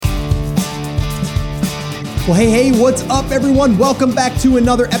Well, hey, what's up, everyone? Welcome back to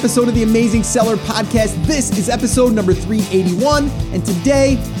another episode of the Amazing Seller Podcast. This is episode number 381, and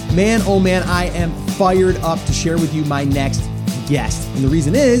today, man, I am fired up to share with you my next guest. And the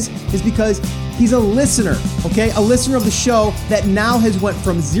reason is because he's a listener, okay? A listener of the show that now has went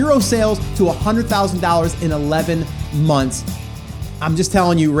from zero sales to $100,000 in 11 months. I'm just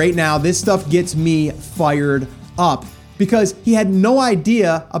telling you right now, this stuff gets me fired up, because he had no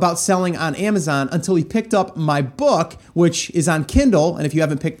idea about selling on Amazon until he picked up my book, which is on Kindle. And if you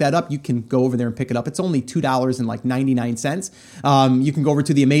haven't picked that up, you can go over there and pick it up. It's only $2.99. You can go over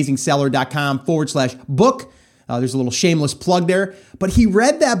to theamazingseller.com/book. There's a little shameless plug there. But he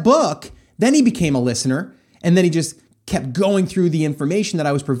read that book, then he became a listener, and then he just kept going through the information that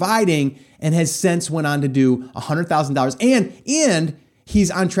I was providing and has since went on to do $100,000. And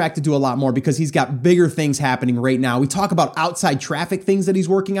he's on track to do a lot more because he's got bigger things happening right now. We talk about outside traffic things that he's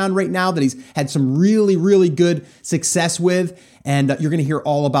working on right now that he's had some really, really good success with. And you're going to hear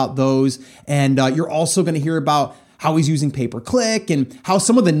all about those. And you're also going to hear about how he's using pay-per-click and how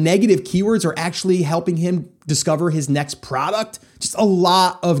some of the negative keywords are actually helping him discover his next product. Just a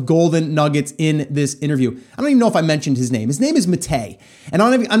lot of golden nuggets in this interview. I don't even know if I mentioned his name. His name is Matej. And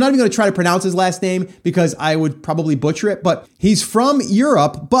I'm not even going to try to pronounce his last name because I would probably butcher it, but he's from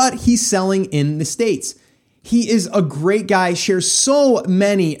Europe, but he's selling in the States. He is a great guy, shares so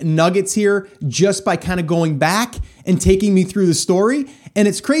many nuggets here just by kind of going back and taking me through the story. And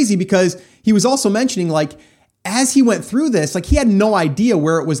it's crazy because he was also mentioning, like, as he went through this, like, he had no idea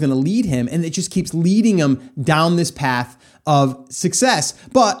where it was going to lead him, and it just keeps leading him down this path of success.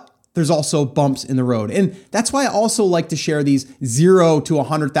 But there's also bumps in the road. And that's why I also like to share these 0 to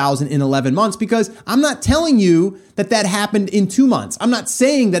 100,000 in 11 months, because I'm not telling you that happened in 2 months. I'm not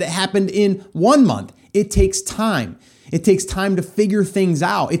saying that it happened in 1 month. It takes time. It takes time to figure things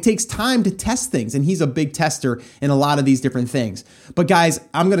out. It takes time to test things. And he's a big tester in a lot of these different things. But guys,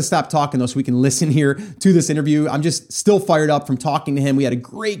 I'm going to stop talking though so we can listen here to this interview. I'm just still fired up from talking to him. We had a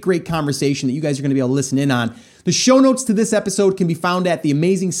great conversation that you guys are going to be able to listen in on. The show notes to this episode can be found at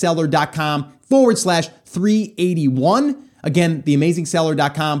theamazingseller.com/381. Again,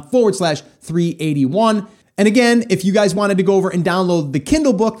 theamazingseller.com/381. And again, if you guys wanted to go over and download the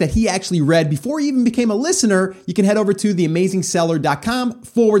Kindle book that he actually read before he even became a listener, you can head over to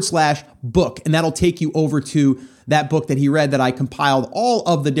theamazingseller.com/book. And that'll take you over to that book that he read, that I compiled all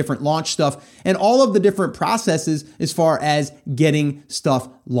of the different launch stuff and all of the different processes as far as getting stuff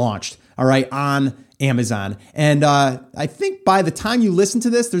launched, all right, on Amazon. And I think by the time you listen to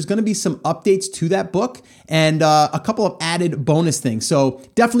this, there's going to be some updates to that book and a couple of added bonus things. So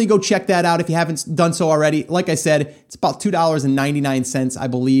definitely go check that out if you haven't done so already. Like I said, it's about $2.99, I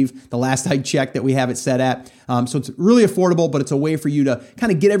believe, the last I checked, that we have it set at. So it's really affordable, but it's a way for you to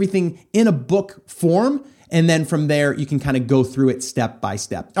kind of get everything in a book form. And then from there, you can kind of go through it step by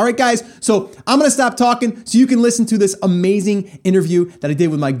step. All right, guys. So I'm going to stop talking so you can listen to this amazing interview that I did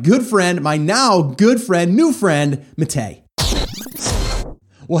with my good friend, my now good friend, new friend, Matej.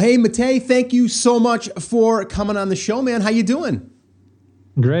 Well, hey, Matej, thank you so much for coming on the show, man. How you doing?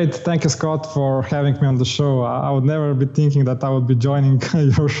 Great. Thank you, Scott, for having me on the show. I would never be thinking that I would be joining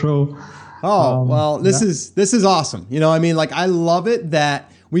your show. Oh, well, this is awesome. You know, I mean, like, I love it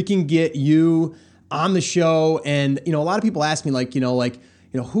that we can get you on the show. And, you know, a lot of people ask me,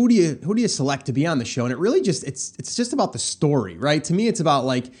 who do you select to be on the show? And it really just, it's just about the story, right? To me, it's about,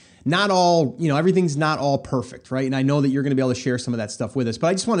 like, not all, everything's not all perfect, right? And I know that you're going to be able to share some of that stuff with us, but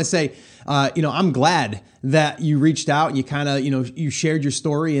I just want to say, I'm glad that you reached out and you kind of, you shared your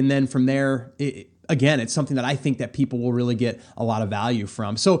story. And then from there, again, it's something that I think that people will really get a lot of value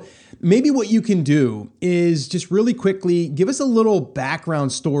from. So maybe what you can do is just really quickly give us a little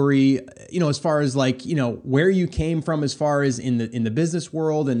background story, as far as, like, where you came from as far as in the business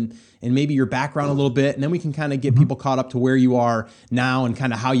world, and maybe your background a little bit. And then we can kind of get people caught up to where you are now and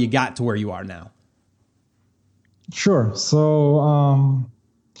kind of how you got to where you are now. Sure. So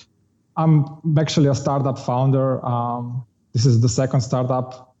I'm actually a startup founder. This is the second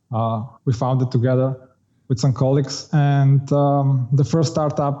startup we founded together with some colleagues. And the first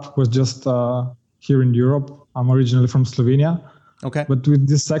startup was just here in Europe. I'm originally from Slovenia. Okay. But with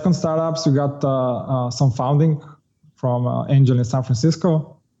these second startups, we got some funding from Angel in San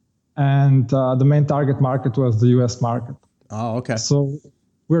Francisco. And the main target market was the US market. Oh, okay. So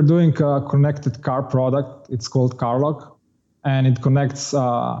we're doing a connected car product. It's called CarLock. And it connects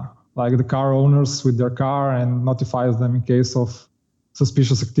like the car owners with their car and notifies them in case of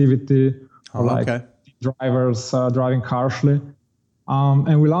suspicious activity or drivers driving harshly.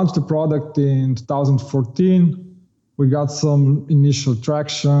 And we launched the product in 2014. We got some initial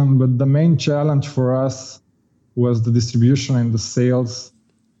traction, but the main challenge for us was the distribution and the sales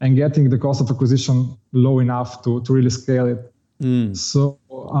and getting the cost of acquisition low enough to really scale it. So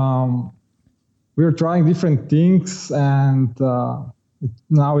we were trying different things, and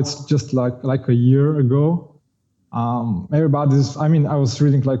now it's just like a year ago. I was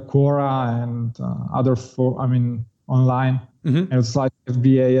reading like Quora and online, and it's like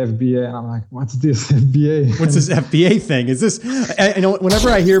FBA, and I'm like, what's this FBA? What's this FBA thing? Is this, whenever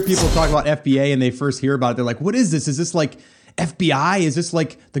I hear people talk about FBA and they first hear about it, they're like, what is this? Is this like FBI? Is this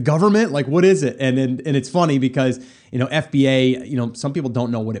like the government? Like, what is it? And it's funny because, FBA, some people don't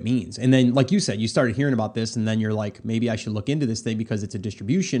know what it means. And then, like you said, you started hearing about this and then you're like, maybe I should look into this thing because it's a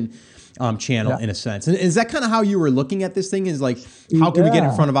distribution channel in a sense. And is that kind of how you were looking at this thing, is like, how can we get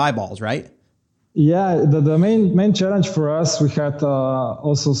in front of eyeballs, right? Yeah, the main challenge for us, we had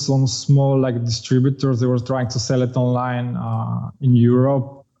also some small like distributors. They were trying to sell it online in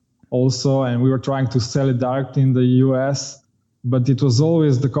Europe also, and we were trying to sell it directly in the US, but it was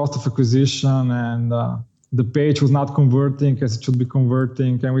always the cost of acquisition, and the page was not converting as it should be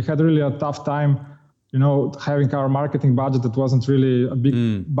converting, and we had really a tough time, having our marketing budget that wasn't really a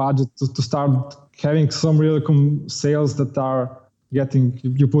big budget to start having some real sales that are getting,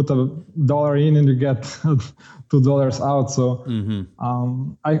 you put $1 in and you get $2 out. So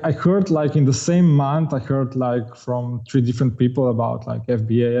I heard like in the same month, I heard like from 3 different people about like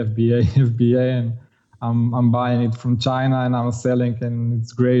FBA, and I'm buying it from China and I'm selling and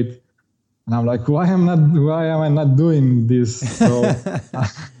it's great. And I'm like, why am I not doing this? So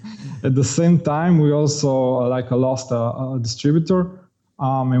at the same time, we also lost a distributor,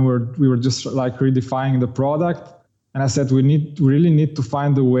 and we were just like redefining the product. And I said, we really need to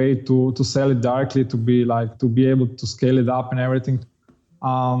find a way to sell it directly, to be able to scale it up and everything.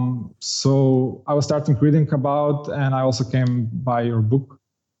 So I was starting reading about, and I also came by your book,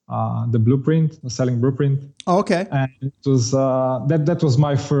 The Blueprint, The Selling Blueprint. Oh, okay. And it was that was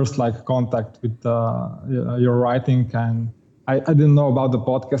my first like contact with your writing, and I didn't know about the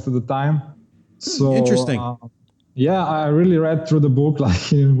podcast at the time. So interesting. I really read through the book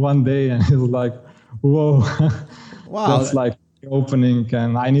like in one day, and it was like, whoa. Wow, that's like opening,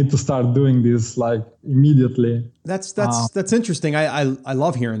 and I need to start doing this like immediately. That's interesting. I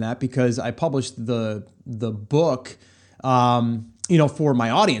love hearing that, because I published the book, for my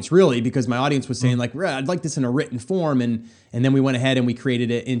audience, really, because my audience was saying like, I'd like this in a written form, and then we went ahead and we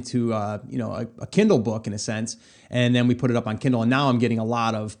created it into a Kindle book in a sense, and then we put it up on Kindle, and now I'm getting a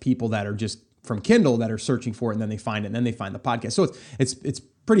lot of people that are just from Kindle that are searching for it, and then they find it, and then they find the podcast. So it's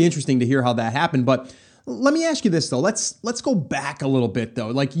pretty interesting to hear how that happened, but. Let me ask you this though. Let's go back a little bit though.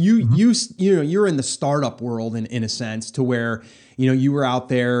 Like you're in the startup world in a sense, to where you were out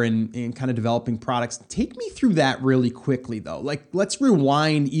there and kind of developing products. Take me through that really quickly though. Like let's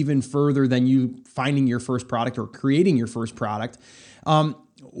rewind even further than you finding your first product or creating your first product.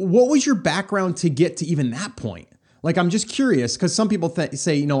 What was your background to get to even that point? Like I'm just curious, because some people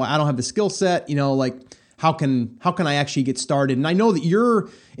say I don't have the skill set. Like. How can I actually get started? And I know that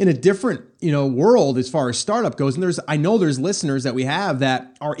you're in a different, world as far as startup goes. And I know there's listeners that we have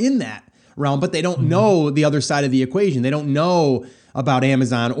that are in that realm, but they don't know the other side of the equation. They don't know about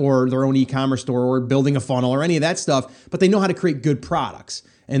Amazon or their own e-commerce store or building a funnel or any of that stuff, but they know how to create good products,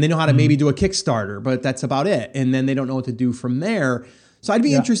 and they know how to maybe do a Kickstarter, but that's about it. And then they don't know what to do from there. So it'd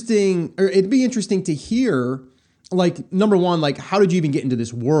be interesting to hear, like, number one, like, how did you even get into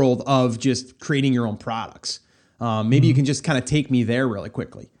this world of just creating your own products? Maybe you can just kind of take me there really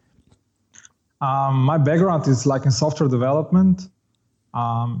quickly. My background is like in software development.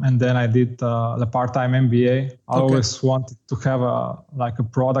 And then I did the part-time MBA. I always wanted to have a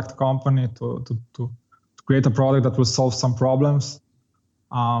product company to create a product that will solve some problems.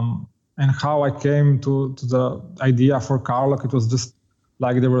 And how I came to the idea for Carlock, it was just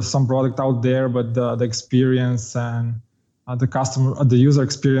like there was some product out there, but the experience and the user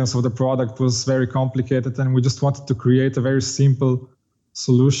experience of the product was very complicated, and we just wanted to create a very simple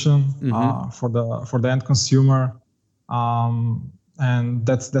solution for the end consumer. And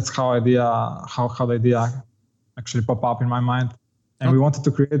that's how the idea actually popped up in my mind. And we wanted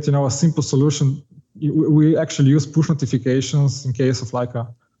to create, a simple solution. We actually use push notifications in case of like a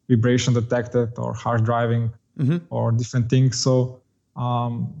vibration detected or harsh driving or different things. So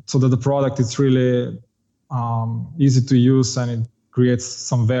that the product is really easy to use and it creates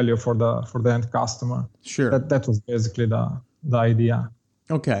some value for the end customer. Sure. That was basically the idea.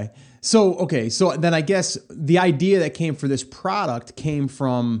 Okay. So then I guess the idea that came for this product came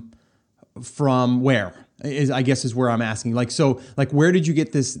from where? Is where I'm asking. Where did you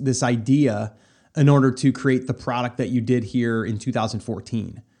get this idea in order to create the product that you did here in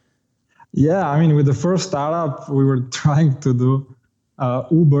 2014? Yeah, I mean, with the first startup, we were trying to do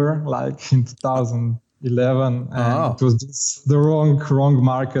Uber like in 2011, and it Oh, was just the wrong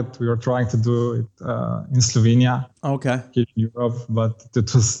market. We were trying to do it in Slovenia, okay. here in Europe, but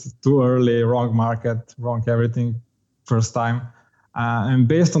it was too early, wrong market, wrong everything, first time. And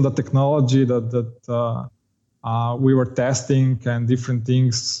based on the technology that we were testing and different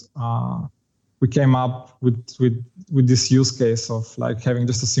things, we came up with this use case of like having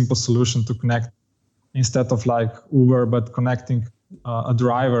just a simple solution to connect instead of like Uber, but connecting a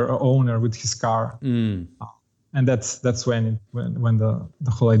driver or owner with his car. And that's when the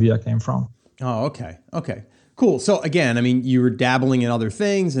whole idea came from. Oh, okay. Okay. Cool. So again, I mean, you were dabbling in other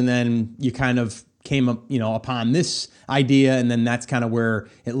things and then you kind of came up, upon this idea, and then that's kind of where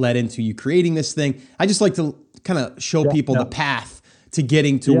it led into you creating this thing. I just like to kind of show people the path to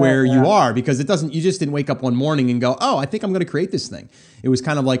getting to where you are, because you just didn't wake up one morning and go, oh, I think I'm going to create this thing. It was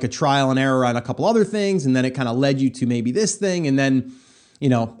kind of like a trial and error on a couple other things. And then it kind of led you to maybe this thing. And then,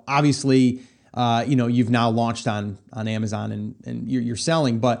 obviously, you've now launched on Amazon and you're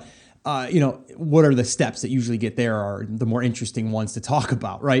selling, but what are the steps that usually get there are the more interesting ones to talk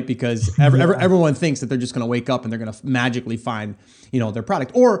about, right? Because everyone thinks that they're just going to wake up and they're going to magically find, their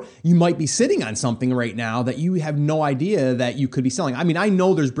product. Or you might be sitting on something right now that you have no idea that you could be selling. I mean, I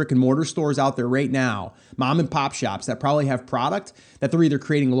know there's brick and mortar stores out there right now, mom and pop shops that probably have product that they're either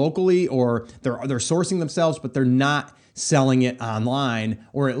creating locally or they're sourcing themselves, but they're not selling it online,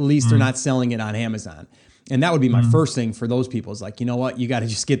 or at least they're not selling it on Amazon. And that would be my first thing for those people is like, you know what, you got to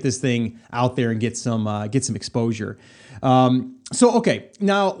just get this thing out there and get some exposure. Okay,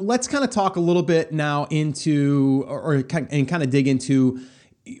 now let's kind of talk a little bit now into and kind of dig into,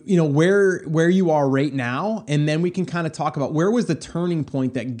 where you are right now. And then we can kind of talk about where was the turning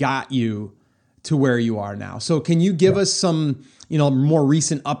point that got you to where you are now. So can you give us some, more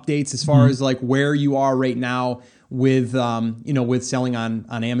recent updates as far as like where you are right now with with selling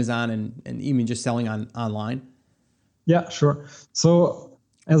on Amazon and even just selling online? Yeah, sure. So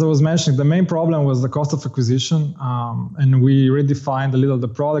as I was mentioning, the main problem was the cost of acquisition, and we redefined a little the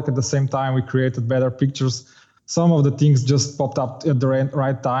product. At the same time, we created better pictures. Some of the things just popped up at the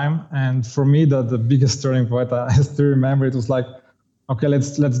right time. And for me, the biggest turning point, I still remember, it was like, okay,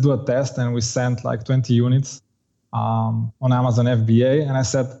 let's do a test. And we sent like 20 units on Amazon FBA. And I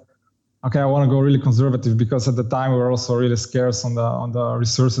said, okay, I want to go really conservative, because at the time we were also really scarce on the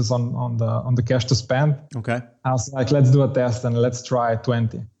resources on the cash to spend. Okay. I was like, let's do a test and let's try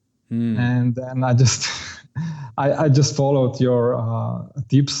 20. And then I just I just followed your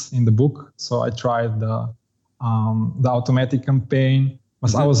tips in the book. So I tried the automatic campaign.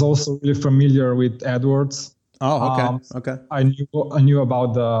 I was also really familiar with AdWords. Oh, okay. Okay. I knew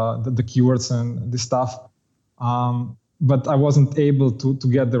about the keywords and this stuff. But I wasn't able to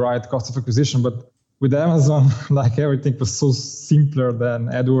get the right cost of acquisition. But with Amazon, like everything was so simpler than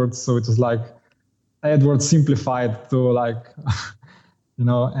AdWords. So it was like AdWords simplified to like,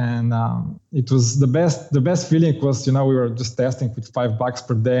 and it was the best feeling was, we were just testing with $5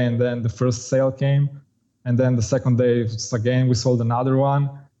 per day. And then the first sale came. And then the second day, again, we sold another one.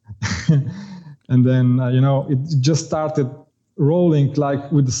 And then, it just started rolling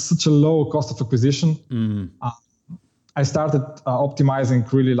like with such a low cost of acquisition. I started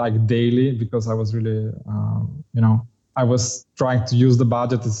optimizing really like daily, because I was really, I was trying to use the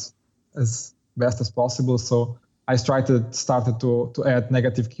budget as best as possible. So I started to add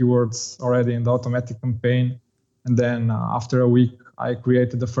negative keywords already in the automatic campaign. And then after a week, I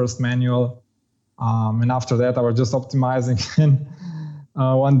created the first manual. And after that, I was just optimizing. And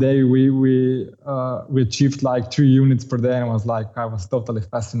one day we achieved like 3 units per day, and I was totally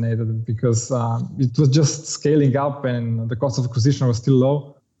fascinated, because it was just scaling up and the cost of acquisition was still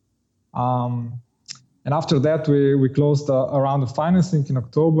low. And after that, we closed a round of financing in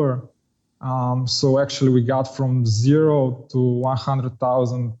October. So actually we got from 0 to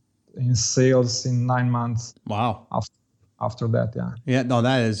 100,000 in sales in 9 months. Wow. After that, yeah. Yeah, no,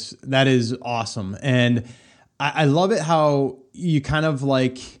 that is awesome. And I love it how you kind of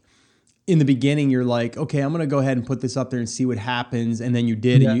like in the beginning, you're like, okay, I'm going to go ahead and put this up there and see what happens. And then you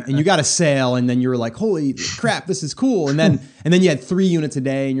did, and you got a sale, and then you were like, holy crap, this is cool. And then you had 3 units a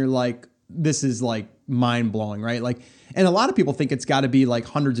day, and you're like, this is like mind blowing, right? Like, and a lot of people think it's got to be like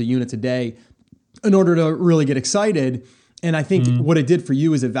hundreds of units a day in order to really get excited. And I think what it did for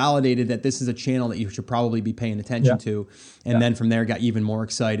you is it validated that this is a channel that you should probably be paying attention to. And then from there, got even more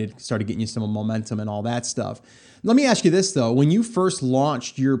excited, started getting you some momentum and all that stuff. Let me ask you this, though. When you first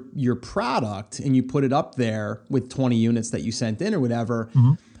launched your product and you put it up there with 20 units that you sent in or whatever,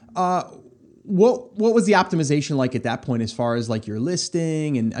 what was the optimization like at that point as far as like your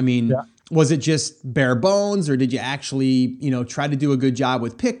listing? And I mean, Was it just bare bones, or did you actually, try to do a good job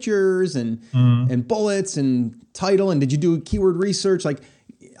with pictures and bullets and title? And did you do keyword research? Like,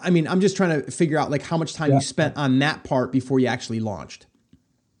 I mean, I'm just trying to figure out like how much time you spent on that part before you actually launched.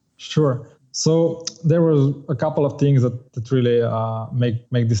 Sure. So there were a couple of things that really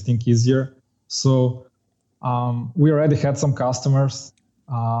make this thing easier. So we already had some customers,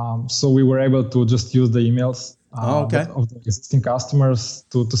 so we were able to just use the emails of the existing customers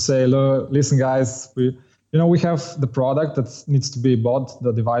to say, listen, guys, we have the product that needs to be bought,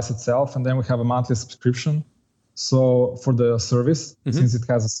 the device itself, and then we have a monthly subscription. So for the service, since it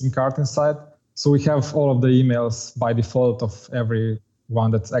has a SIM card inside, so we have all of the emails by default of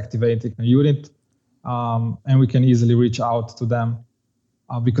everyone that's activating a unit, and we can easily reach out to them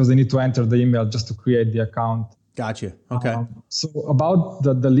because they need to enter the email just to create the account. Gotcha. Okay. So about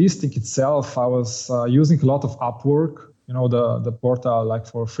the listing itself, I was using a lot of Upwork, the portal like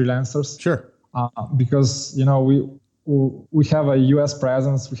for freelancers. Sure. Because we have a US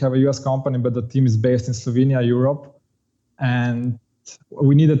presence, we have a US company, but the team is based in Slovenia, Europe, and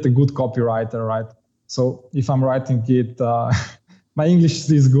we needed a good copywriter, right? So if I'm writing it, my English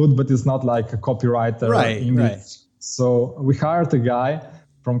is good, but it's not like a copywriter English. Right. So we hired a guy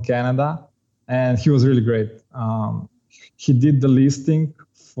from Canada, and he was really great. He did the listing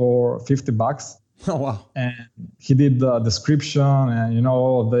for $50. Oh, wow. And he did the description and,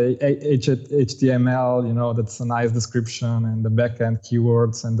 the HTML, that's a nice description, and the backend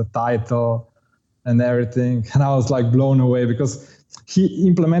keywords and the title and everything. And I was like blown away because he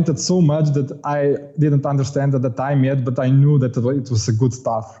implemented so much that I didn't understand at the time yet, but I knew that it was a good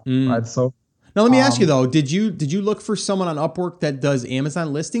stuff, right? So now let me ask you though, did you look for someone on Upwork that does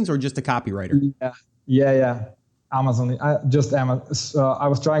Amazon listings or just a copywriter? Yeah. Amazon, I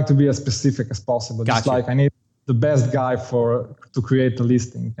was trying to be as specific as possible. Gotcha. Just like I need the best guy to create the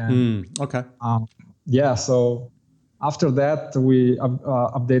listing. And, okay. So after that, we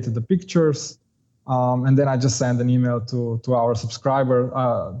updated the pictures. And then I just sent an email to our subscriber,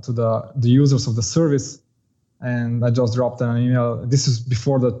 to the users of the service. And I just dropped them an email. This is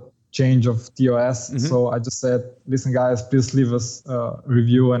before the change of TOS. So I just said, listen, guys, please leave us a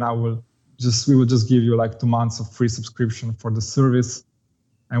review and we will just give you like 2 months of free subscription for the service.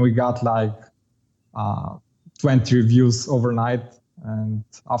 And we got like 20 reviews overnight. And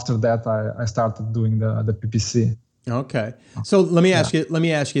after that, I started doing the PPC. Okay. So let me ask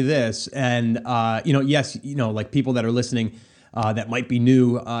you this. And, yes, like people that are listening that might be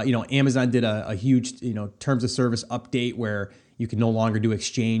new, Amazon did a huge, terms of service update where you can no longer do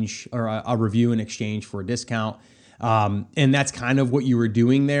exchange or a review in exchange for a discount. And that's kind of what you were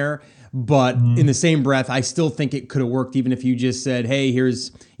doing there. But in the same breath, I still think it could have worked even if you just said, hey,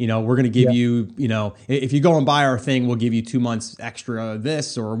 here's, we're going to give you, if you go and buy our thing, we'll give you 2 months extra of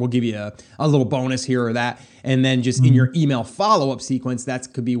this, or we'll give you a little bonus here or that. And then just in your email follow-up sequence,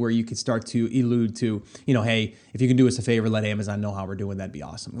 that could be where you could start to allude to, hey, if you can do us a favor, let Amazon know how we're doing. That'd be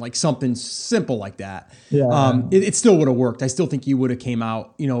awesome. Like something simple like that. Yeah. It still would have worked. I still think you would have came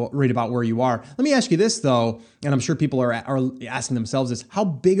out, right about where you are. Let me ask you this though, and I'm sure people are asking themselves this, how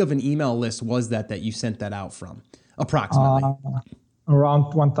big of an email list was that you sent that out from approximately?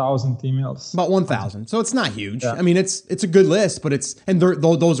 Around 1,000 emails. About 1,000. So it's not huge. Yeah. I mean, it's a good list, but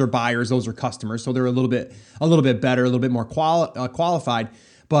those are buyers, those are customers, so they're a little bit better, a little bit more qualified.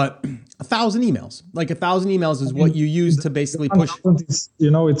 But 1,000 emails, like 1,000 emails is what you use to basically push. It's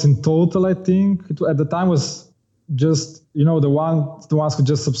in total. I think at the time was just the ones who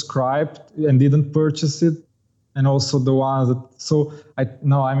just subscribed and didn't purchase it, and also the ones that. So it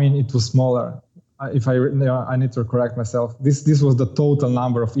was smaller. If I need to correct myself. This was the total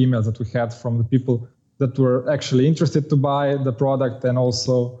number of emails that we had from the people that were actually interested to buy the product, and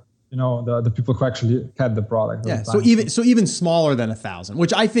also the people who actually had the product. Yeah. So even smaller than 1,000,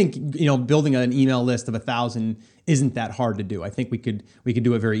 which I think building an email list of 1,000 isn't that hard to do. I think we could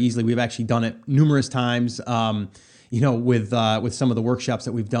do it very easily. We've actually done it numerous times. With some of the workshops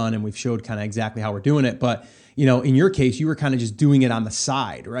that we've done, and we've showed kind of exactly how we're doing it. But in your case, you were kind of just doing it on the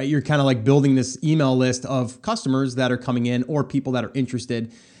side, right? You're kind of like building this email list of customers that are coming in or people that are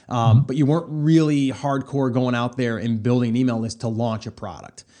interested, but you weren't really hardcore going out there and building an email list to launch a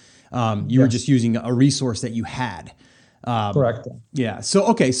product. You were just using a resource that you had. Correct. Yeah. So,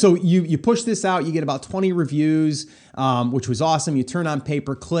 okay. So you push this out, you get about 20 reviews, which was awesome. You turn on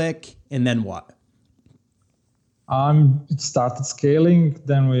pay-per-click, and then what? It started scaling.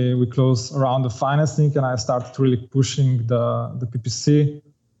 Then we closed around the financing, and I started really pushing the PPC,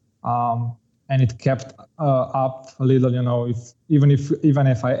 and it kept up a little. Even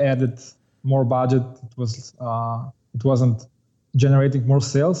if I added more budget, it wasn't generating more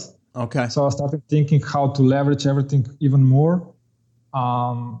sales. Okay. So I started thinking how to leverage everything even more.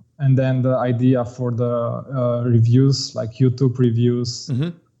 And then the idea for the reviews, like YouTube reviews,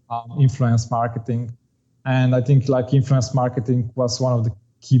 influence marketing. And I think like influence marketing was one of the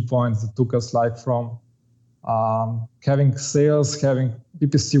key points that took us like from having sales, having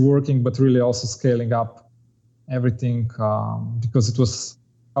PPC working, but really also scaling up everything because it was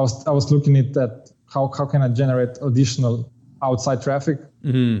I was looking at that how can I generate additional outside traffic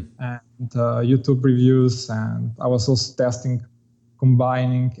and YouTube reviews, and I was also testing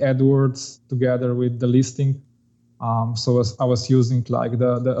combining AdWords together with the listing. So I was using like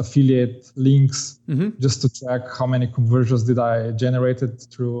the affiliate links just to track how many conversions did I generated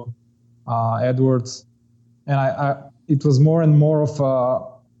through AdWords, and it was more and more of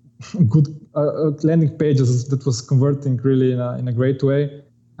a good landing pages that was converting really in a great way,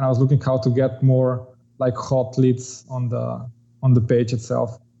 and I was looking how to get more like hot leads on the page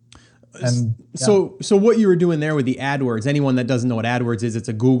itself. And so what you were doing there with the AdWords, anyone that doesn't know what AdWords is, it's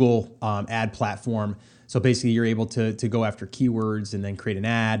a Google ad platform. So basically you're able to go after keywords and then create an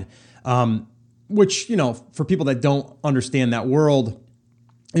ad, which, for people that don't understand that world,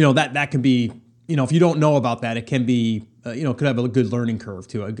 that can be, if you don't know about that, it can be, could have a good learning curve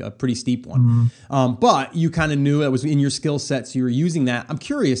to a pretty steep one. But you kind of knew that was in your skill set. So you were using that. I'm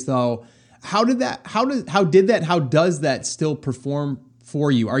curious though, how does that still perform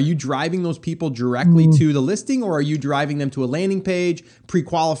for you? Are you driving those people directly to the listing, or are you driving them to a landing page,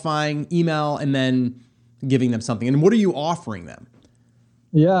 pre-qualifying, email, and then giving them something? And what are you offering them?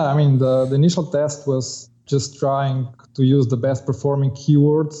 Yeah, I mean, the initial test was just trying to use the best performing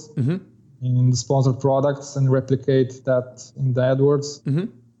keywords in the sponsored products and replicate that in the AdWords.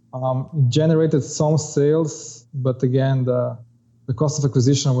 It generated some sales, but again, the cost of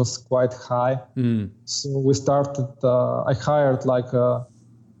acquisition was quite high. So we started, I hired like a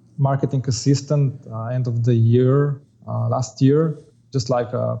marketing assistant end of the year, last year, just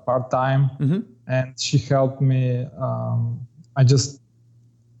like a part-time. And she helped me.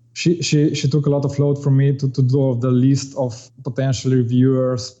 She took a lot of load from me to do the list of potential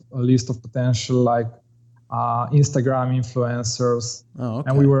reviewers, a list of potential like Instagram influencers. Oh, okay.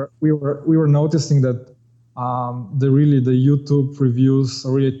 And we were noticing that the YouTube reviews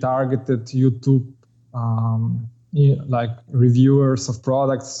are really targeted YouTube like reviewers of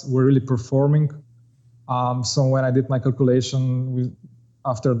products were really performing. So when I did my calculation,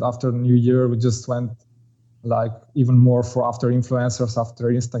 after New Year, we just went like even more for after influencers, after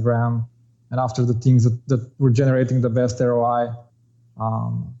Instagram, and after the things that were generating the best ROI.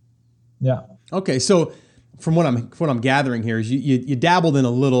 Okay, so from what I'm gathering here is you dabbled in a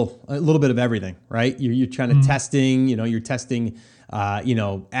little bit of everything, right? You're trying to testing, you're testing,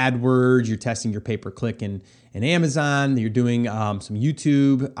 AdWords, you're testing your pay-per-click in Amazon, you're doing some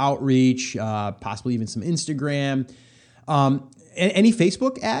YouTube outreach, possibly even some Instagram. Any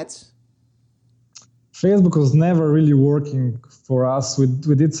Facebook ads? Facebook was never really working for us. We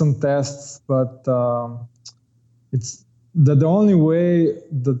did some tests, but it's the only way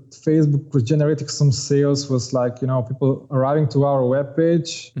that Facebook was generating some sales was like, people arriving to our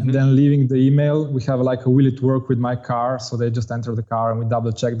webpage and then leaving the email. We have like a will it work with my car? So they just enter the car and we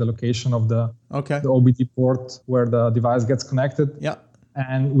double check the location of the OBD port where the device gets connected. Yeah.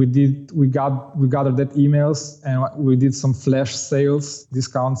 And we gathered that emails and we did some flash sales,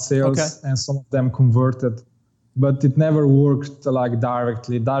 discount sales, and some of them converted, but it never worked like direct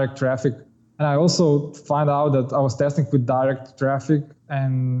traffic. And I also found out that I was testing with direct traffic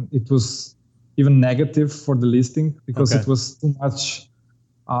and it was even negative for the listing because it was too much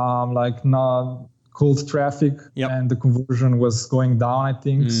like not cold traffic and the conversion was going down, I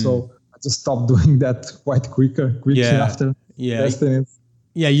think. So I just stopped doing that quite quickly after testing it.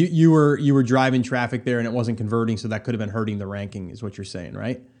 Yeah, you were driving traffic there and it wasn't converting, so that could have been hurting the ranking, is what you're saying,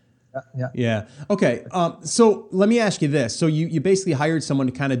 right? Yeah. Okay. So let me ask you this. So you basically hired someone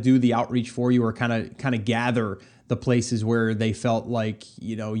to kind of do the outreach for you, or kind of gather the places where they felt like,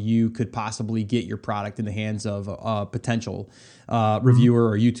 you could possibly get your product in the hands of a potential reviewer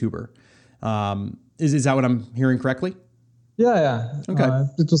or YouTuber. Is that what I'm hearing correctly? Yeah. Okay.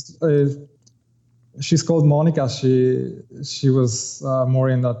 It was. She's called Monica. She was more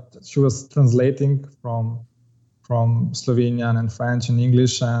in that. She was translating from Slovenian and French and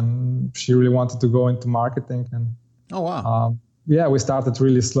English, and she really wanted to go into marketing. And we started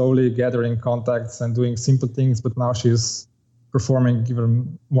really slowly gathering contacts and doing simple things, but now she's performing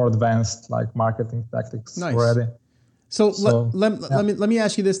even more advanced like marketing tactics already. So let me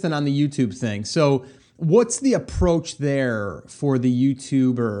ask you this then on the YouTube thing. So what's the approach there for the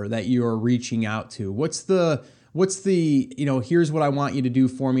YouTuber that you're reaching out to? What's the what's the, here's what I want you to do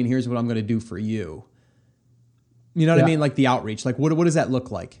for me and here's what I'm going to do for you. You know what I mean? Like the outreach, like what does that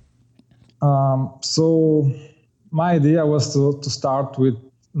look like? So my idea was to start with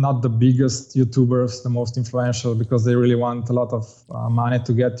not the biggest YouTubers, the most influential, because they really want a lot of money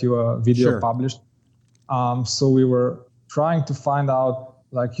to get you a video published. So we were trying to find out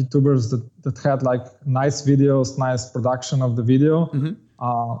like YouTubers that had like nice videos, nice production of the video,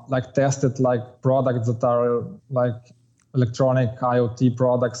 like tested like products that are like electronic IoT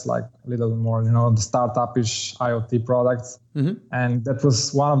products, like a little more, the startup-ish IoT products. And that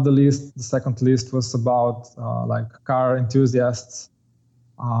was one of the lists. The second list was about like car enthusiasts.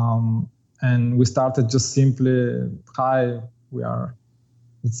 And we started just simply, hi, we are,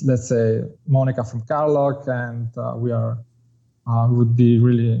 let's say, Monica from Carlock, and we would be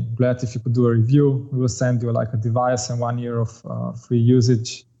really glad if you could do a review. We will send you like a device and 1 year of free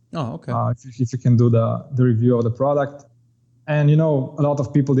usage. Oh, okay. If you can do the review of the product. And, a lot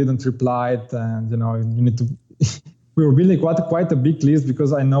of people didn't reply, and, you need to, we were building quite a big list,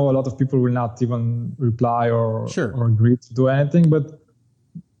 because I know a lot of people will not even reply or agree to do anything. But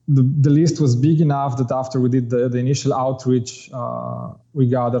the list was big enough that after we did the initial outreach, we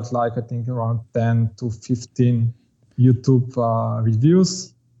gathered like, I think, around 10 to 15 YouTube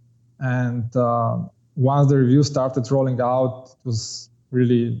reviews. And once the reviews started rolling out, it was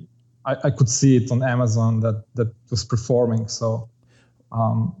really, I could see it on Amazon that was performing. So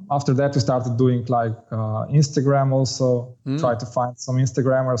after that, we started doing like Instagram also, try to find some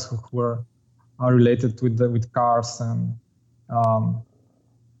Instagrammers who were related with cars and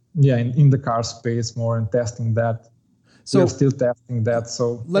in the car space more, and testing that. So we're still testing that.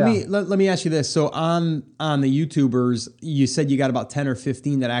 So let me ask you this. So on the YouTubers, you said you got about 10 or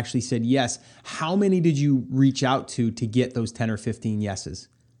 15 that actually said yes. How many did you reach out to get those 10 or 15 yeses,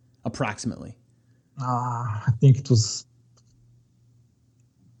 approximately? I think it was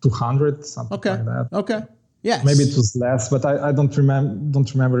 200, something like that. Okay. Yes. Maybe it was less, but I don't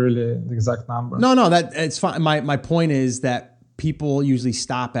remember really the exact number. No, that it's fine. My point is that people usually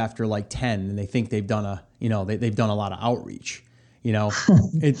stop after like 10 and they think they've done they've done a lot of outreach.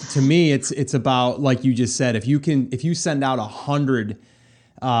 To me, it's about, like you just said, if you send out 100,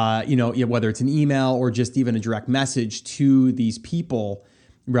 whether it's an email or just even a direct message to these people,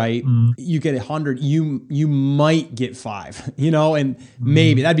 right? You get 100, you might get 5, and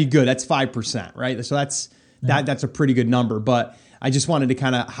maybe that'd be good. That's 5%, right? So that's a pretty good number. But I just wanted to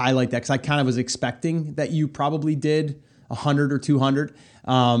kind of highlight that, because I kind of was expecting that you probably did 100 or 200.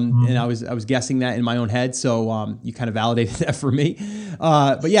 And I was guessing that in my own head. So you kind of validated that for me.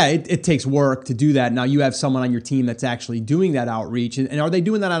 But yeah, it takes work to do that. Now you have someone on your team that's actually doing that outreach. And are they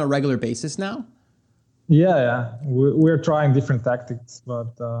doing that on a regular basis now? Yeah. We're trying different tactics,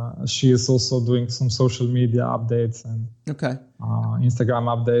 but she is also doing some social media updates and Instagram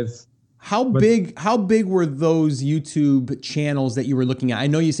updates. How big were those YouTube channels that you were looking at? I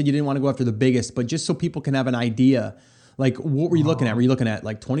know you said you didn't want to go after the biggest, but just so people can have an idea, like what were you looking at? Were you looking at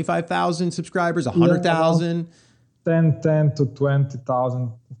like 25,000 subscribers, 100,000? 10 to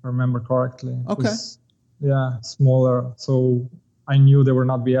 20,000, if I remember correctly. Okay. Smaller. So I knew they would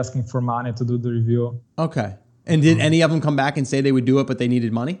not be asking for money to do the review. Okay. And did any of them come back and say they would do it, but they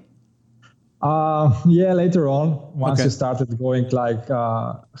needed money? Later on, once you started going like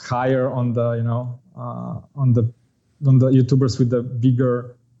higher on the on the YouTubers with the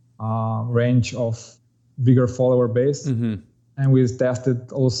bigger range of bigger follower base, and we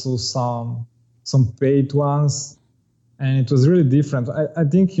tested also some paid ones, and it was really different. I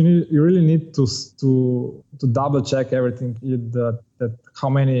think you really need to double check everything, that how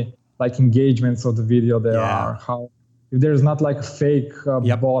many like engagements of the video there are, if there's not like a fake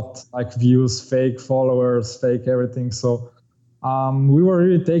bot, like views, fake followers, fake everything. So we were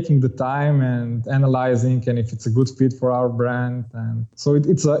really taking the time and analyzing, and if it's a good fit for our brand. And so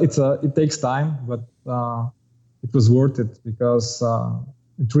it takes time, but it was worth it, because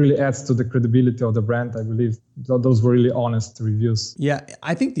it really adds to the credibility of the brand, I believe. Those were really honest reviews. Yeah,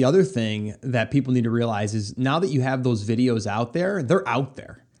 I think the other thing that people need to realize is, now that you have those videos out there, they're out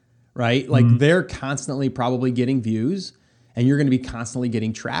there. Right? Like they're constantly probably getting views, and you're going to be constantly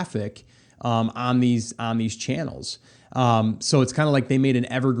getting traffic on these channels. So it's kind of like they made an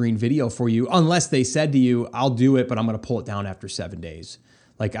evergreen video for you, unless they said to you, I'll do it, but I'm going to pull it down after 7 days.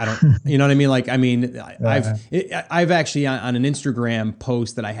 Like, I don't, you know what I mean? Like, I mean, I've actually on an Instagram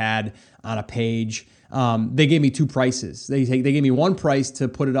post that I had on a page, they gave me 2 prices. They gave me one price to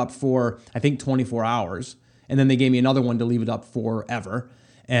put it up for, I think, 24 hours. And then they gave me another one to leave it up forever.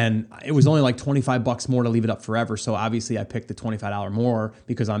 And it was only like $25 more to leave it up forever. So obviously I picked the $25 more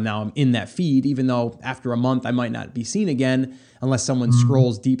because I'm in that feed, even though after a month I might not be seen again unless someone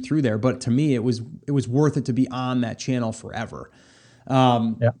scrolls deep through there. But to me, it was worth it to be on that channel forever.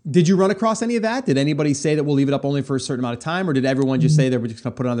 Did you run across any of that? Did anybody say that we'll leave it up only for a certain amount of time, or did everyone just say that we're just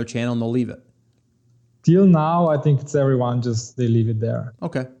going to put it on their channel and they'll leave it? Till now, I think it's everyone they leave it there.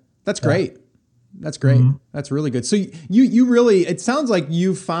 Okay. That's great. That's great. That's really good. So you really, it sounds like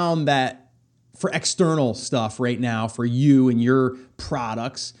you found that for external stuff right now for you and your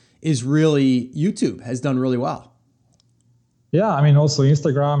products is really YouTube has done really well. Yeah, I mean, also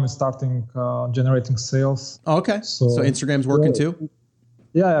Instagram is starting generating sales. Oh, okay. So Instagram's working too?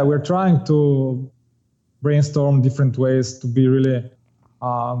 Yeah, we're trying to brainstorm different ways to be really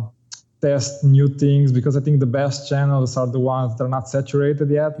test new things, because I think the best channels are the ones that are not saturated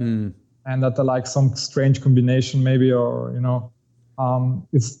yet and that are like some strange combination maybe, or,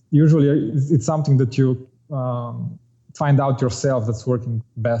 it's usually, it's something that you find out yourself that's working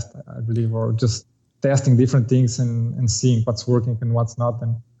best, I believe, or just testing different things and seeing what's working and what's not.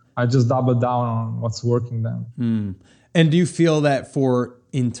 And I just double down on what's working then. And do you feel that for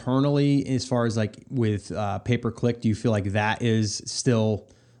internally, as far as like with pay-per-click, do you feel like that is still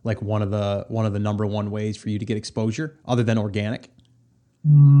like one of the number one ways for you to get exposure other than organic?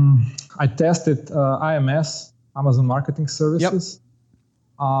 I tested IMS, Amazon Marketing Services. Yep.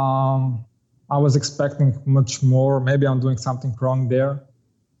 I was expecting much more. Maybe I'm doing something wrong there,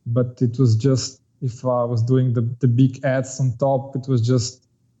 but it was just, if I was doing the big ads on top, it was just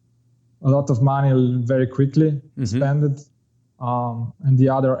a lot of money very quickly spent. And the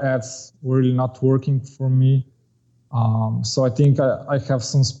other ads were really not working for me. So I think I have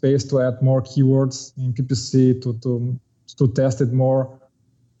some space to add more keywords in PPC to test it more.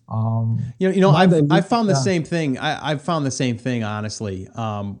 I found the same thing. I've found the same thing, honestly,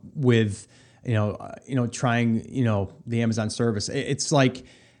 with, trying, the Amazon service. It's like,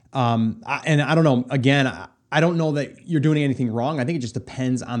 and I don't know, again, I don't know that you're doing anything wrong. I think it just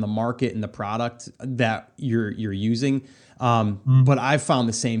depends on the market and the product that you're using. But I've found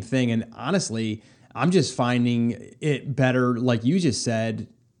the same thing. And honestly, I'm just finding it better. Like you just said,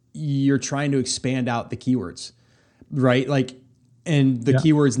 you're trying to expand out the keywords, right? Like, and the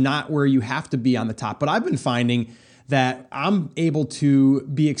keywords not where you have to be on the top. But I've been finding that I'm able to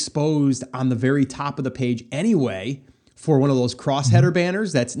be exposed on the very top of the page anyway for one of those cross-header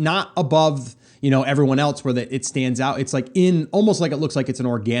banners that's not above, everyone else where it stands out. It's like almost like it looks like it's an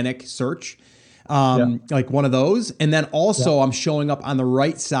organic search, like one of those. And then also I'm showing up on the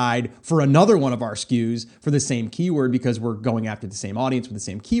right side for another one of our SKUs for the same keyword, because we're going after the same audience with the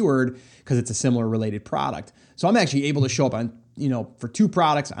same keyword because it's a similar related product. So I'm actually able to show up on, for two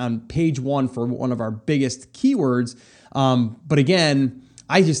products on page one for one of our biggest keywords. But again,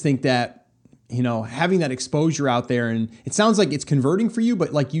 I just think that, having that exposure out there, and it sounds like it's converting for you,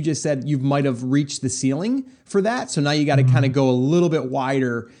 but like you just said, you might have reached the ceiling for that. So now you got to kind of go a little bit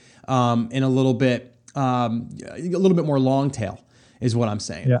wider and a little bit more long tail is what I'm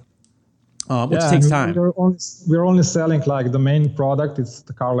saying. Which takes time. We're only selling like the main product. It's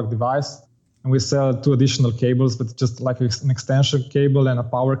the car lock device. And we sell 2 additional cables, but just like an extension cable and a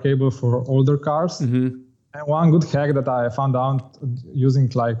power cable for older cars. And one good hack that I found out using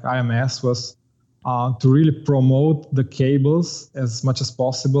like IMS was to really promote the cables as much as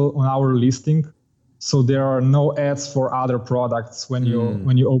possible on our listing, so there are no ads for other products when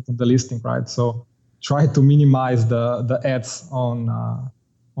you open the listing, right? So try to minimize the ads on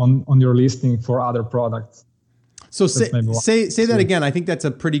your listing for other products. So say that again. I think that's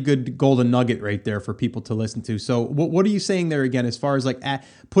a pretty good golden nugget right there for people to listen to. So what are you saying there again, as far as like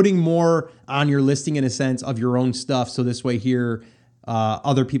putting more on your listing in a sense of your own stuff, so this way here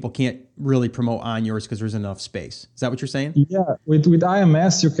other people can't really promote on yours because there's enough space. Is that what you're saying? Yeah, with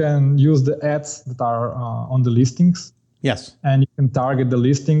IMS you can use the ads that are on the listings. Yes. And you can target the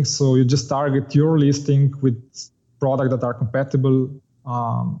listing. So you just target your listing with products that are compatible.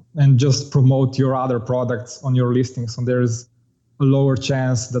 And just promote your other products on your listings. So there is a lower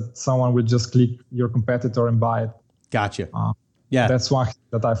chance that someone will just click your competitor and buy it. Gotcha. That's one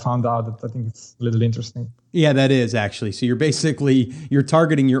that I found out that I think it's a little interesting. Yeah, that is actually. So you're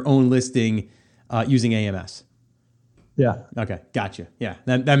targeting your own listing using AMS. Yeah. Okay. Gotcha. Yeah.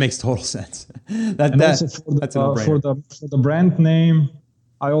 That makes total sense. Also for the brand name,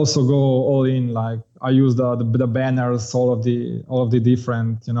 I also go all in. Like I use the banners, all of the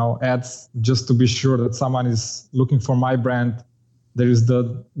different ads, just to be sure that someone is looking for my brand. There is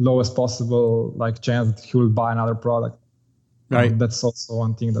the lowest possible chance that he will buy another product. Right. That's also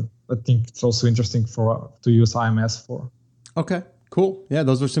one thing that I think it's also interesting to use IMS for. Okay. Cool. Yeah,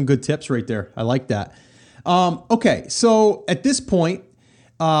 those are some good tips right there. I like that. Okay, so at this point,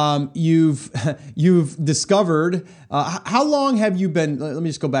 you've you've discovered. How long have you been? Let me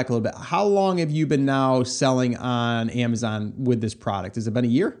just go back a little bit. How long have you been now selling on Amazon with this product? Has it been a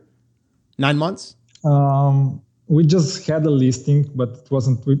year? 9 months? We just had a listing, but it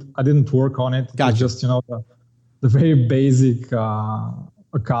wasn't. I didn't work on it. Gotcha. It was just the very basic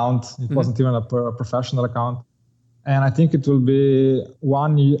account. It wasn't even a professional account. And I think it will be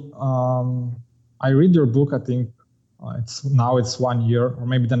 1 year. I read your book. I think it's 1 year, or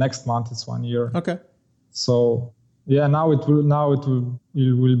maybe the next month it's 1 year. Okay. So yeah, it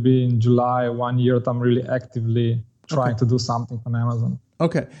will be in July 1 year that I'm really actively trying to do something on Amazon.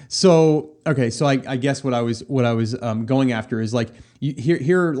 Okay. So I guess what I was going after is like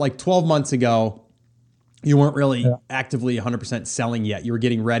here like 12 months ago, you weren't really actively 100% selling yet. You were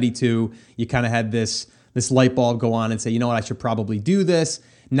getting ready to. You kind of had this light bulb go on and say, you know what, I should probably do this.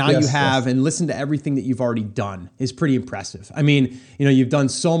 Now you have, and listen to everything that you've already done is pretty impressive. I mean, you've done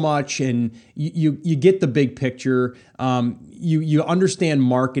so much, and you get the big picture. You understand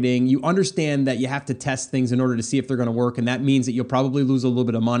marketing. You understand that you have to test things in order to see if they're going to work, and that means that you'll probably lose a little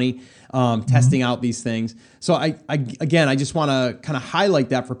bit of money testing out these things. So I just want to kind of highlight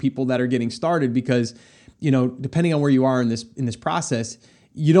that for people that are getting started, because depending on where you are in this process,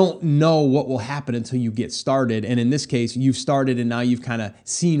 you don't know what will happen until you get started. And in this case, you've started, and now you've kind of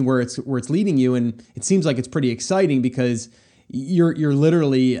seen where it's leading you. And it seems like it's pretty exciting because you're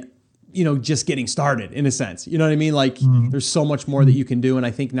literally, just getting started in a sense. You know what I mean? Like there's so much more that you can do. And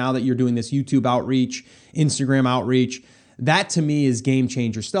I think now that you're doing this YouTube outreach, Instagram outreach, that to me is game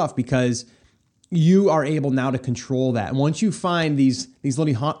changer stuff, because you are able now to control that. And once you find these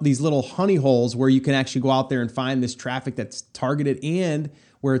little honey holes where you can actually go out there and find this traffic that's targeted and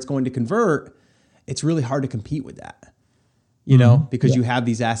where it's going to convert, it's really hard to compete with that, because you have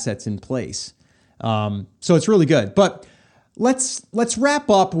these assets in place. So it's really good. But let's wrap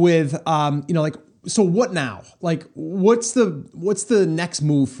up with, so what now? Like, what's the next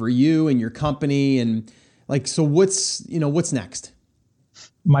move for you and your company? And like, so what's next?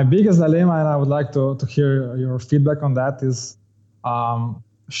 My biggest dilemma, and I would like to hear your feedback on that, is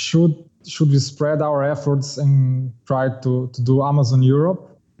should we spread our efforts and try to do Amazon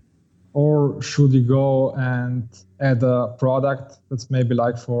Europe, or should we go and add a product that's maybe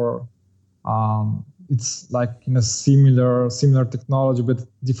like for it's like in a similar technology but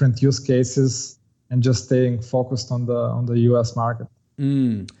different use cases, and just staying focused on the US market?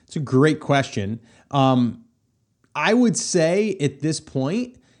 It's a great question. I would say at this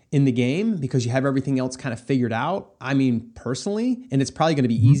point in the game, because you have everything else kind of figured out, I mean, personally, and it's probably going to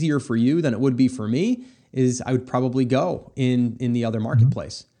be easier for you than it would be for me, is I would probably go in the other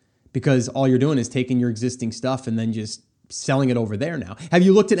marketplace, because all you're doing is taking your existing stuff and then just selling it over there now. Have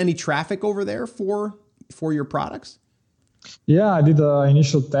you looked at any traffic over there for your products? Yeah, I did an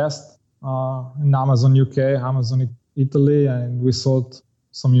initial test in Amazon UK, Amazon Italy, and we sold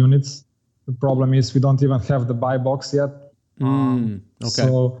some units. The problem is we don't even have the buy box yet. Okay.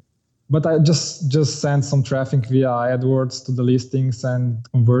 So, but I just sent some traffic via AdWords to the listings and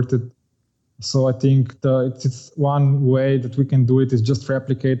converted. So I think it's one way that we can do it is just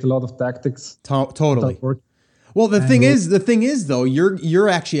replicate a lot of tactics. Totally. Well, the thing is though, you're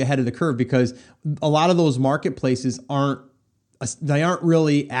actually ahead of the curve, because a lot of those marketplaces aren't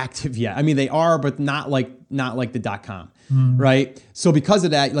really active yet. I mean, they are, but not like the .com, right? So because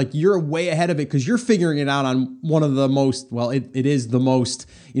of that, like, you're way ahead of it, because you're figuring it out on one of the most, it is the most,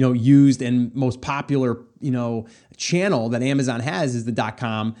 used and most popular, channel that Amazon has is the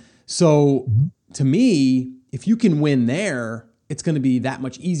 .com. So to me, if you can win there, it's going to be that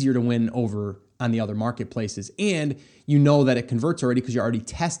much easier to win over on the other marketplaces. And that it converts already because you already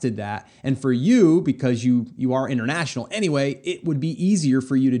tested that. And for you, because you are international anyway, it would be easier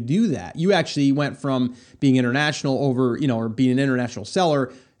for you to do that. You actually went from being international over, or being an international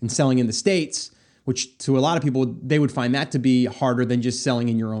seller and selling in the States, which to a lot of people, they would find that to be harder than just selling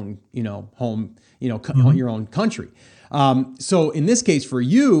in your own, home, your own country. So in this case for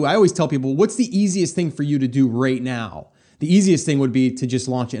you, I always tell people, what's the easiest thing for you to do right now? The easiest thing would be to just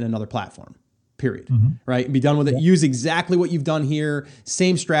launch it in another platform. Period. Right? And be done with it. Use exactly what you've done here.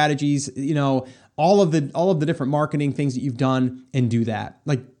 Same strategies, all of the different marketing things that you've done, and do that.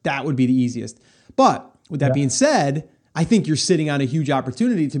 Like, that would be the easiest. But with that being said, I think you're sitting on a huge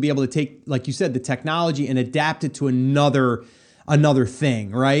opportunity to be able to take, like you said, the technology and adapt it to another thing,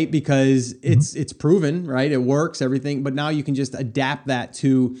 right? Because it's proven, right? It works, everything. But now you can just adapt that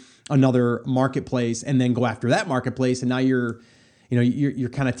to another marketplace and then go after that marketplace. And now you're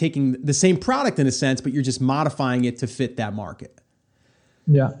kind of taking the same product in a sense, but you're just modifying it to fit that market.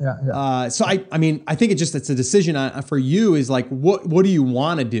 So I mean, I think it's a decision for you is like, what do you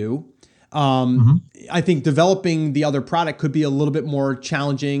want to do? I think developing the other product could be a little bit more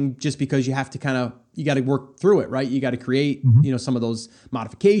challenging just because you have to you got to work through it, right? You got to create, some of those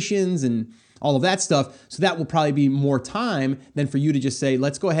modifications and all of that stuff. So that will probably be more time than for you to just say,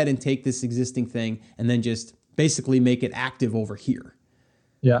 let's go ahead and take this existing thing and then just basically make it active over here.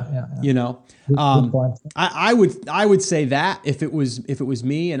 Yeah. Good point. I would say that if it was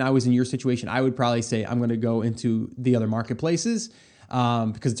me and I was in your situation, I would probably say I'm going to go into the other marketplaces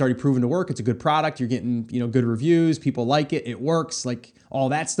because it's already proven to work. It's a good product. You're getting good reviews. People like it. It works. Like all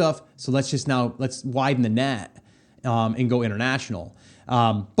that stuff. So let's widen the net and go international.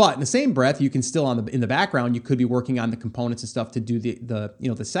 But in the same breath, you can still in the background, you could be working on the components and stuff to do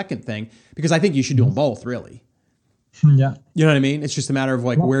the second thing, because I think you should do them both, really. Yeah. You know what I mean? It's just a matter of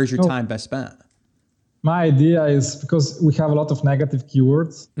like, where's your time best spent? My idea is because we have a lot of negative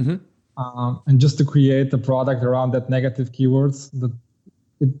keywords, and just to create a product around that negative keywords,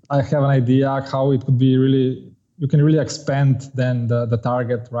 I have an idea how it could be you can really expand then the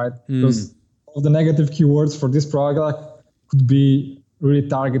target, right? Because all the negative keywords for this product could be really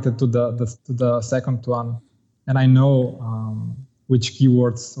targeted to the second one. And I know which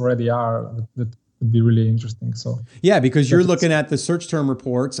keywords already are that would be really interesting. So yeah, because you're looking at the search term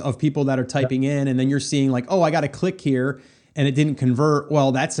reports of people that are typing in, and then you're seeing like, oh, I got to click here and it didn't convert.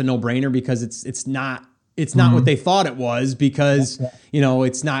 Well, that's a no-brainer because it's not what they thought it was, because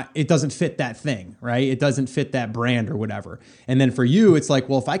it doesn't fit that thing, right? It doesn't fit that brand or whatever. And then for you, it's like,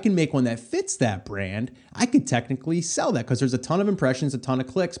 well, if I can make one that fits that brand, I could technically sell that because there's a ton of impressions, a ton of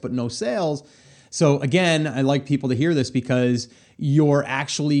clicks, but no sales. So again, I like people to hear this because you're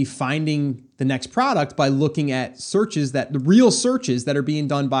actually finding the next product by looking at the real searches that are being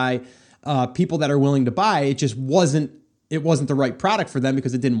done by people that are willing to buy. It wasn't the right product for them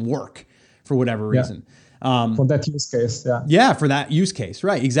because it didn't work for whatever reason. For that use case, yeah. Yeah, for that use case,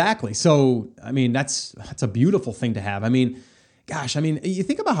 right, exactly. So, I mean, that's a beautiful thing to have. I mean, gosh, you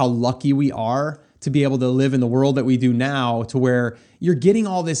think about how lucky we are to be able to live in the world that we do now, to where you're getting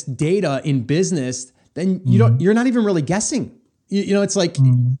all this data in business, then you're not even really guessing. It's like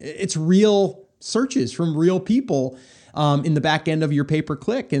it's real searches from real people in the back end of your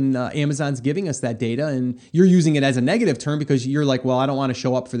pay-per-click, and Amazon's giving us that data, and you're using it as a negative term because you're like, well, I don't want to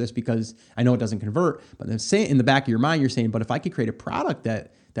show up for this because I know it doesn't convert. But then in the back of your mind, you're saying, but if I could create a product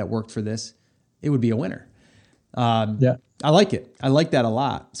that worked for this, it would be a winner. I like it. I like that a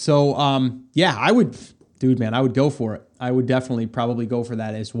lot. So I would go for it. I would definitely probably go for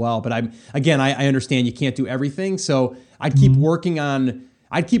that as well. But I understand you can't do everything. So I'd keep working on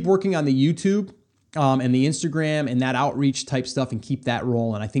the YouTube and the Instagram and that outreach type stuff and keep that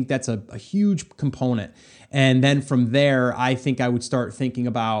rolling. I think that's a huge component. And then from there, I think I would start thinking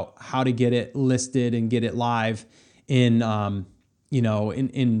about how to get it listed and get it live in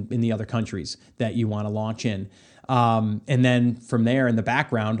in the other countries that you want to launch in. And then from there in the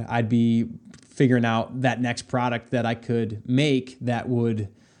background, I'd be figuring out that next product that I could make that would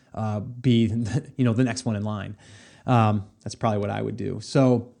be the next one in line. That's probably what I would do.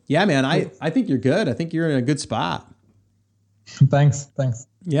 So yeah, man, I think you're good. I think you're in a good spot. Thanks.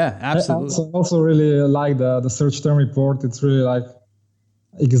 Yeah, absolutely. I also really like the search term report. It's really like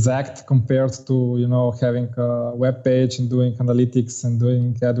exact compared to having a web page and doing analytics and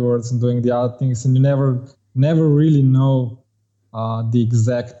doing AdWords and doing the other things, and you never really know the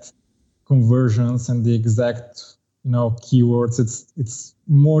exact conversions and the exact keywords. It's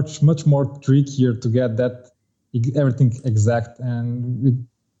much more trickier to get that everything exact, and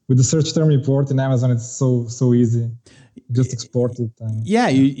with the search term report in Amazon, it's so easy. Just export it.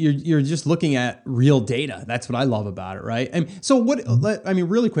 You're just looking at real data. That's what I love about it, right? And so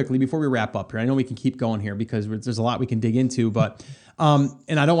really quickly before we wrap up here, I know we can keep going here because there's a lot we can dig into, but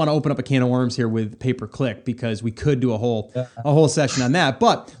and I don't want to open up a can of worms here with pay-per-click because we could do a whole session on that.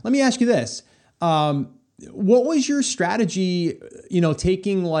 But let me ask you this: what was your strategy?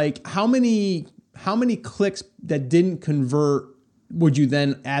 Taking like how many clicks that didn't convert would you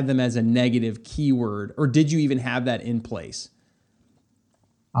then add them as a negative keyword, or did you even have that in place?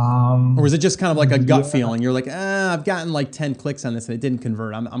 Or was it just kind of like a gut feeling? You're like, I've gotten like 10 clicks on this and it didn't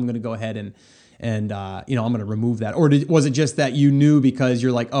convert. I'm going to go ahead and I'm going to remove that. Or was it just that you knew because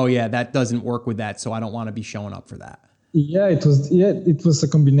you're like, oh yeah, that doesn't work with that, so I don't want to be showing up for that? Yeah, it was a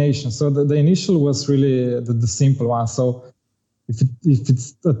combination. So the initial was really the simple one. So if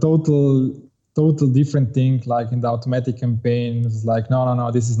it's a total different thing, like in the automatic campaign, it's like,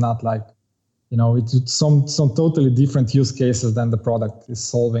 no, this is not like it's some totally different use cases than the product is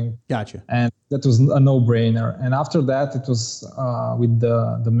solving. Gotcha. And that was a no-brainer. And after that, it was with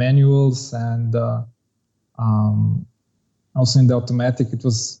the manuals and also in the automatic, it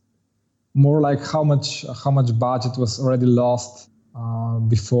was more like how much budget was already lost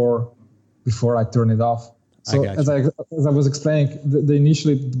before I turned it off. So as I was explaining, the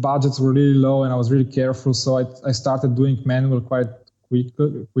initially the budgets were really low and I was really careful. So I started doing manual quite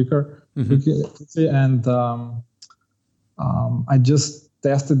quicker. And I just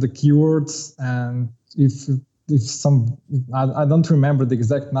tested the keywords, and if I don't remember the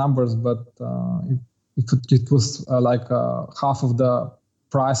exact numbers, but it was like half of the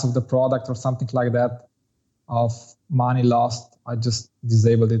price of the product or something like that of money lost. I just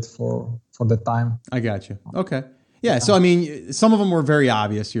disabled it for the time. I got you. Okay. Yeah. So, I mean, some of them were very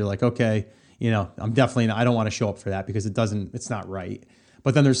obvious. You're like, okay, I'm definitely I don't want to show up for that because it's not right.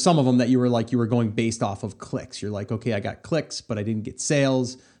 But then there's some of them that you were going based off of clicks. You're like, okay, I got clicks, but I didn't get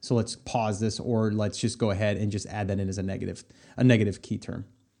sales. So let's pause this, or let's just go ahead and just add that in as a negative key term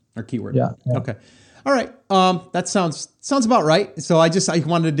or keyword. Yeah. Okay. All right. That sounds about right. So I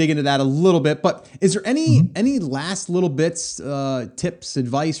wanted to dig into that a little bit, but is there any last little bits, tips,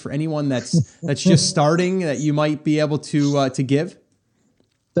 advice for anyone that's just starting that you might be able to give?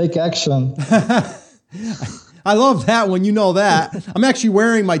 Take action. I love that one. You know that. I'm actually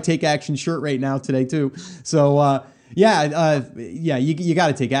wearing my Take Action shirt right now today too. So you got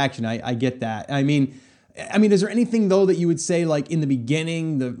to take action. I get that. I mean, is there anything though that you would say, like in the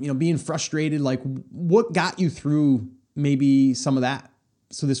beginning, being frustrated, like what got you through maybe some of that?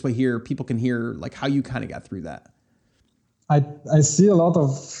 So this way here, people can hear like how you kind of got through that. I see a lot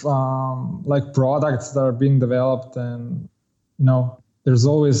of like products that are being developed, and there's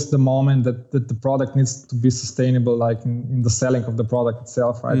always the moment that the product needs to be sustainable, like in the selling of the product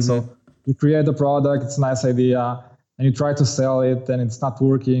itself, right? Mm-hmm. So you create a product, it's a nice idea, and you try to sell it and it's not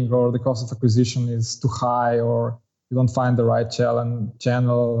working, or the cost of acquisition is too high, or you don't find the right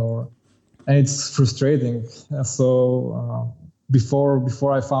channel, and it's frustrating. So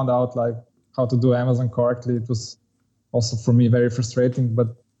before I found out like how to do Amazon correctly, it was also for me very frustrating. But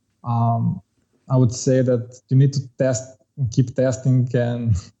I would say that you need to test and keep testing,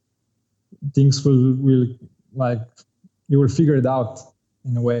 and things will like you will figure it out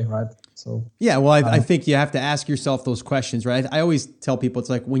in a way, right? So yeah, well, I think you have to ask yourself those questions, right? I always tell people it's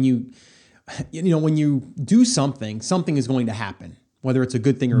like when you do something is going to happen, whether it's a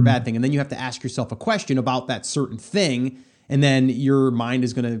good thing or a bad thing, and then you have to ask yourself a question about that certain thing, and then your mind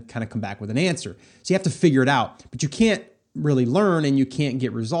is going to kind of come back with an answer. So you have to figure it out, but you can't really learn and you can't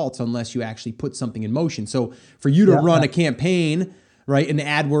get results unless you actually put something in motion. So for you to run a campaign, right, in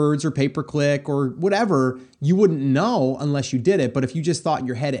AdWords or pay-per-click or whatever, you wouldn't know unless you did it. But if you just thought in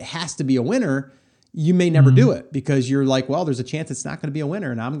your head it has to be a winner, you may never do it because you're like, well, there's a chance it's not going to be a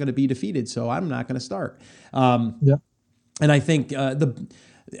winner and I'm going to be defeated, so I'm not going to start. And I think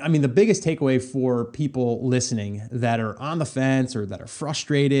the biggest takeaway for people listening that are on the fence or that are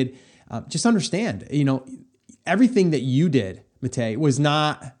frustrated, just understand, everything that you did, Matej, was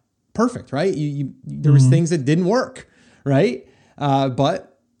not perfect, right? There was things that didn't work, right?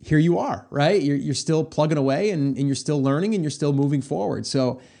 But here you are, right? You're still plugging away and you're still learning and you're still moving forward.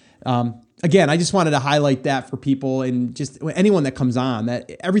 So again, I just wanted to highlight that for people and just anyone that comes on, that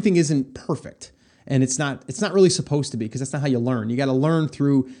everything isn't perfect. And it's not really supposed to be, because that's not how you learn. You got to learn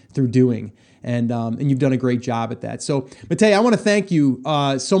through doing. And you've done a great job at that. So Matej, I want to thank you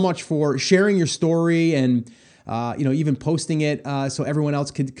so much for sharing your story and even posting it so everyone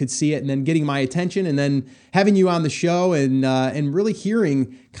else could see it, and then getting my attention, and then having you on the show and really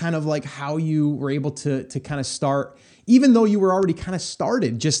hearing kind of like how you were able to kind of start, even though you were already kind of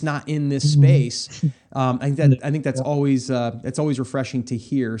started, just not in this space. I think that's always refreshing to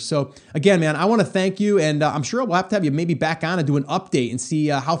hear. So again, man, I want to thank you, and I'm sure we'll have to have you maybe back on and do an update and see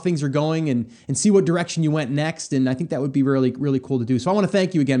how things are going and see what direction you went next. And I think that would be really, really cool to do. So I want to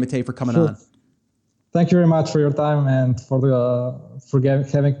thank you again, Matej, for coming on. Thank you very much for your time and for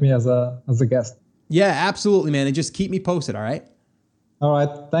having me as a guest. Yeah, absolutely, man. And just keep me posted. All right. All right.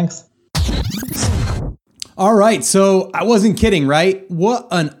 Thanks. All right. So I wasn't kidding, right? What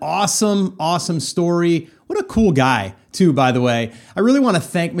an awesome, awesome story. What a cool guy too, by the way. I really want to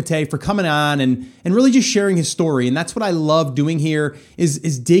thank Matej for coming on and really just sharing his story. And that's what I love doing here is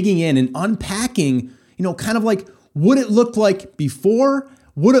digging in and unpacking, kind of like what it looked like before,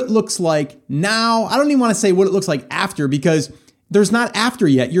 what it looks like now. I don't even want to say what it looks like after, because there's not after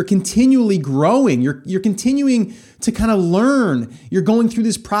yet. You're continually growing. You're continuing to kind of learn. You're going through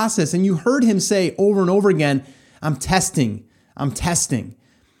this process. And you heard him say over and over again, I'm testing.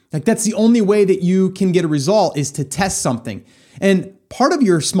 Like that's the only way that you can get a result is to test something. And part of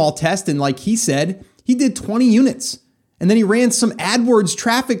your small test, and like he said, he did 20 units. And then he ran some AdWords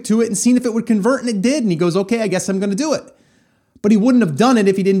traffic to it and seen if it would convert, and it did. And he goes, okay, I guess I'm going to do it. But he wouldn't have done it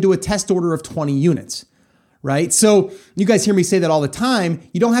if he didn't do a test order of 20 units, right? So you guys hear me say that all the time.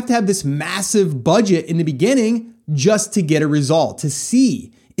 You don't have to have this massive budget in the beginning just to get a result, to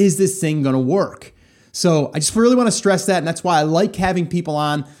see, is this thing going to work? So I just really want to stress that. And that's why I like having people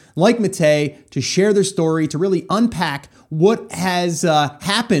on like Matej to share their story, to really unpack what has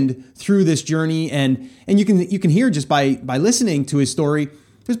happened through this journey. And you can hear just by listening to his story,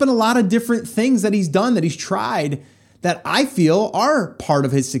 there's been a lot of different things that he's done, that he's tried, that I feel are part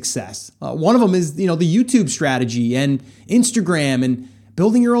of his success. One of them is, the YouTube strategy and Instagram and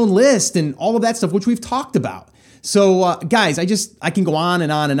building your own list and all of that stuff, which we've talked about. So guys, I can go on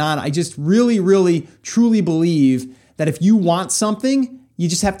and on and on. I just really, really, truly believe that if you want something, you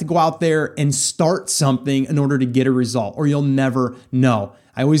just have to go out there and start something in order to get a result, or you'll never know.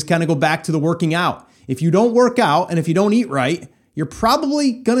 I always kind of go back to the working out. If you don't work out and if you don't eat right, you're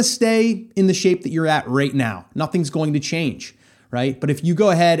probably going to stay in the shape that you're at right now. Nothing's going to change, right? But if you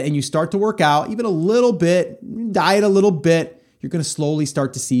go ahead and you start to work out, even a little bit, diet a little bit, you're going to slowly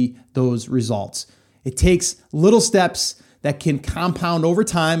start to see those results. It takes little steps that can compound over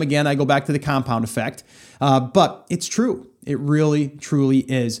time. Again, I go back to the compound effect, but it's true. It really, truly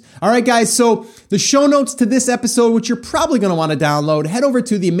is. All right, guys. So the show notes to this episode, which you're probably going to want to download, head over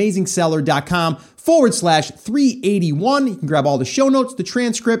to theamazingseller.com/381. You can grab all the show notes, the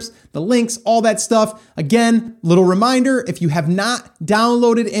transcripts, the links, all that stuff. Again, little reminder, if you have not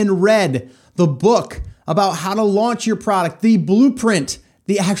downloaded and read the book about how to launch your product, the blueprint,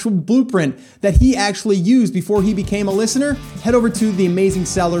 the actual blueprint that he actually used before he became a listener, head over to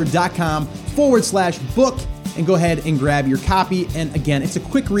theamazingseller.com/book and go ahead and grab your copy. And again, it's a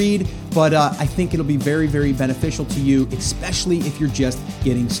quick read, but I think it'll be very, very beneficial to you, especially if you're just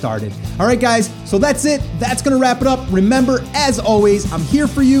getting started. All right, guys, so that's it. That's going to wrap it up. Remember, as always, I'm here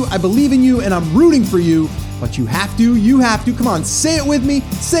for you. I believe in you and I'm rooting for you, but you have to, come on, say it with me,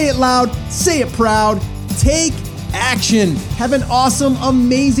 say it loud, say it proud, take action. Have an awesome,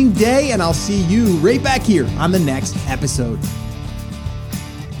 amazing day, and I'll see you right back here on the next episode.